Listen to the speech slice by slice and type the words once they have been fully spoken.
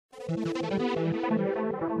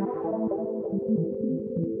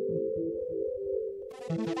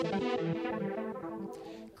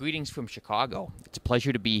Greetings from Chicago. It's a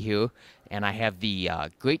pleasure to be here, and I have the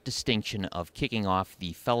great distinction of kicking off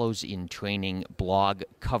the Fellows in Training blog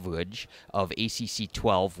coverage of ACC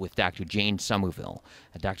 12 with Dr. Jane Somerville.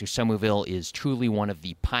 Dr. Somerville is truly one of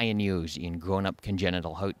the pioneers in grown-up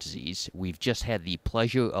congenital heart disease. We've just had the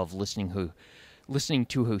pleasure of listening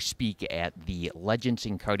to her speak at the Legends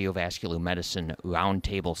in Cardiovascular Medicine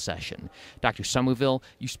roundtable session. Dr. Somerville,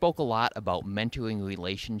 you spoke a lot about mentoring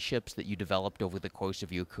relationships that you developed over the course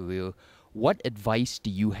of your career. What advice do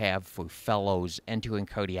you have for fellows entering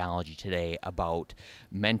cardiology today about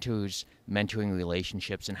mentors, mentoring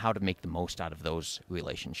relationships, and how to make the most out of those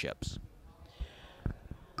relationships?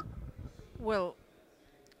 Well,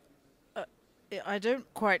 I don't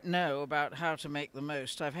quite know about how to make the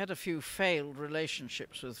most. I've had a few failed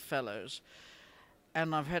relationships with fellows,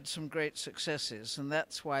 and I've had some great successes, and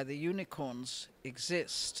that's why the unicorns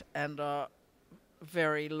exist and are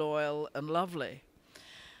very loyal and lovely.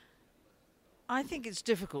 I think it's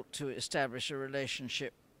difficult to establish a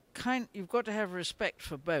relationship. You've got to have respect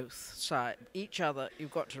for both sides, each other.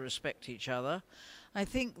 You've got to respect each other. I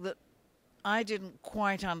think that I didn't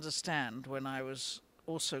quite understand when I was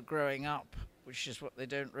also growing up, which is what they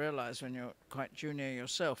don't realize when you're quite junior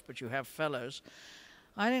yourself, but you have fellows.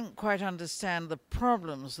 I didn't quite understand the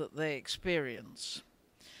problems that they experience,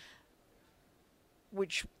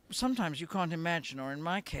 which sometimes you can't imagine, or in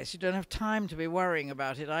my case, you don't have time to be worrying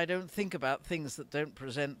about it. I don't think about things that don't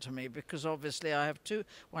present to me, because obviously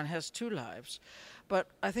one has two lives. But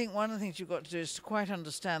I think one of the things you've got to do is to quite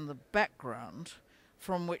understand the background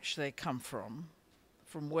from which they come from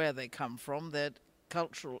where they come from, their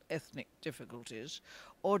cultural, ethnic difficulties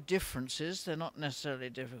or differences. They're not necessarily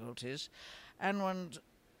difficulties. And one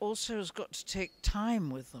also has got to take time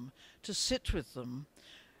with them, to sit with them,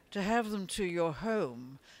 to have them to your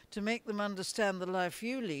home, to make them understand the life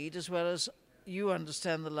you lead as well as you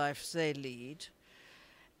understand the lives they lead,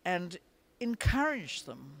 and encourage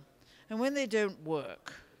them. And when they don't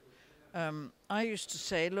work, I used to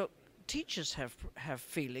say, look, teachers have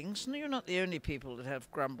feelings, and you're not the only people that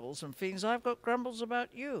have grumbles and feelings. I've got grumbles about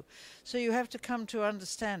you. So you have to come to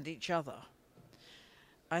understand each other.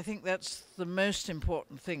 I think that's the most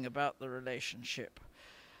important thing about the relationship.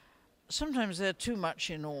 Sometimes they're too much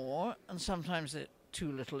in awe, and sometimes they're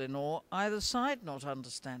too little in awe, either side not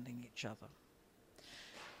understanding each other.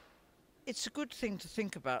 It's a good thing to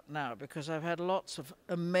think about now, because I've had lots of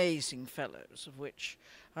amazing fellows, of which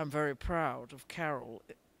I'm very proud of. Carol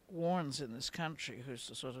Warren's in this country, who's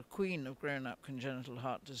the sort of queen of grown-up congenital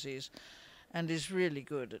heart disease and is really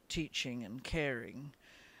good at teaching and caring.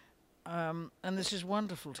 And this is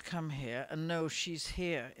wonderful to come here and know she's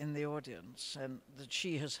here in the audience and that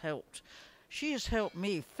she has helped. She has helped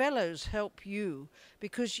me. Fellows help you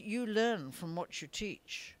because you learn from what you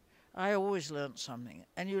teach. I always learnt something,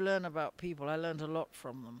 and you learn about people. I learned a lot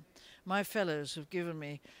from them. My fellows have given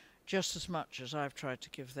me just as much as I've tried to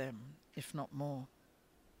give them, if not more.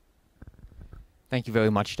 Thank you very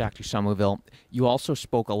much, Dr. Somerville. You also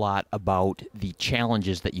spoke a lot about the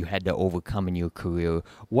challenges that you had to overcome in your career.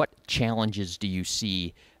 What challenges do you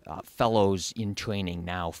see fellows in training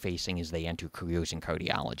now facing as they enter careers in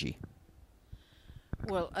cardiology?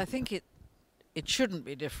 Well, I think it shouldn't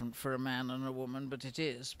be different for a man and a woman, but it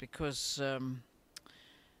is, because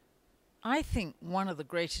I think one of the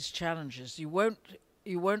greatest challenges, you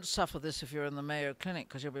won't suffer this if you're in the Mayo Clinic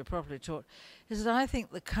because you'll be properly taught, is that I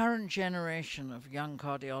think the current generation of young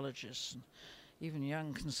cardiologists, and even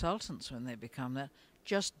young consultants when they become that,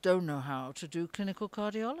 just don't know how to do clinical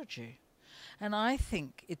cardiology. And I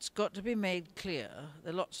think it's got to be made clear,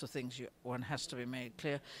 there are lots of things one has to be made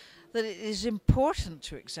clear, that it is important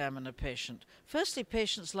to examine a patient. Firstly,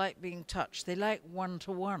 patients like being touched. They like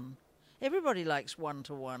one-to-one. Everybody likes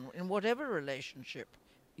one-to-one in whatever relationship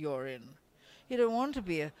you're in. You don't want to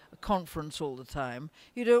be a conference all the time.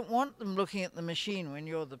 You don't want them looking at the machine when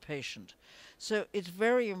you're the patient. So it's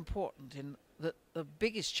very important that the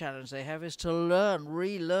biggest challenge they have is to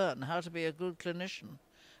relearn how to be a good clinician.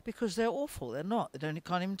 Because they're awful. They're not. They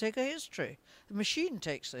can't even take a history. The machine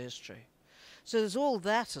takes the history. So there's all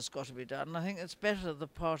that has got to be done. And I think it's better the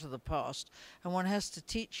part of the past. And one has to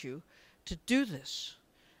teach you to do this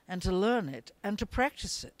and to learn it and to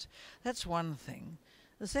practice it. That's one thing.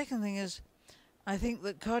 The second thing is, I think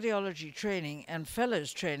that cardiology training and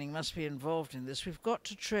fellows training must be involved in this. We've got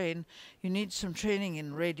to train. You need some training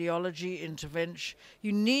in radiology, intervention.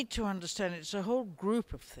 You need to understand it's a whole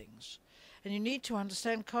group of things. And you need to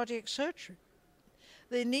understand cardiac surgery.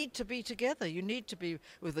 They need to be together. You need to be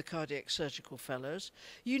with the cardiac surgical fellows.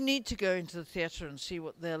 You need to go into the theatre and see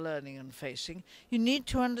what they're learning and facing. You need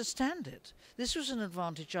to understand it. This was an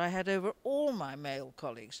advantage I had over all my male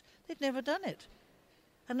colleagues. They'd never done it.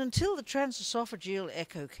 And until the transesophageal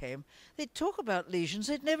echo came, they'd talk about lesions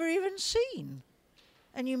they'd never even seen.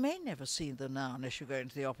 And you may never see them now unless you go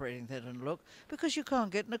into the operating theatre and look, because you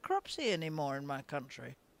can't get necropsy anymore in my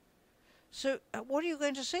country. So what are you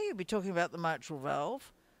going to say? You'll be talking about the mitral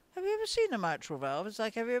valve. Have you ever seen a mitral valve? It's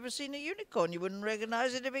like, have you ever seen a unicorn? You wouldn't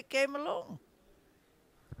recognize it if it came along.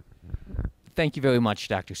 Thank you very much,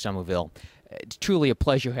 Dr. Somerville. It's truly a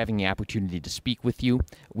pleasure having the opportunity to speak with you.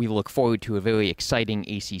 We look forward to a very exciting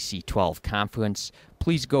ACC 12 conference.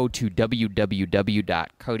 Please go to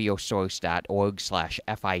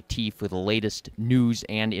www.cardiosource.org/FIT for the latest news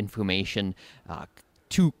and information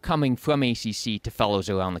coming from ACC to fellows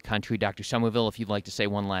around the country. Dr. Somerville, if you'd like to say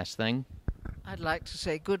one last thing. I'd like to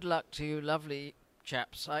say good luck to you, lovely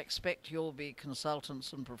chaps. I expect you'll be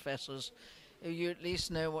consultants and professors. You at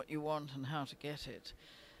least know what you want and how to get it.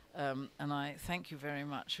 And I thank you very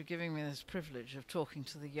much for giving me this privilege of talking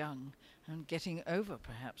to the young and getting over,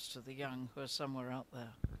 perhaps, to the young who are somewhere out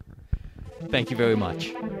there. Thank you very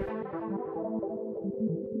much.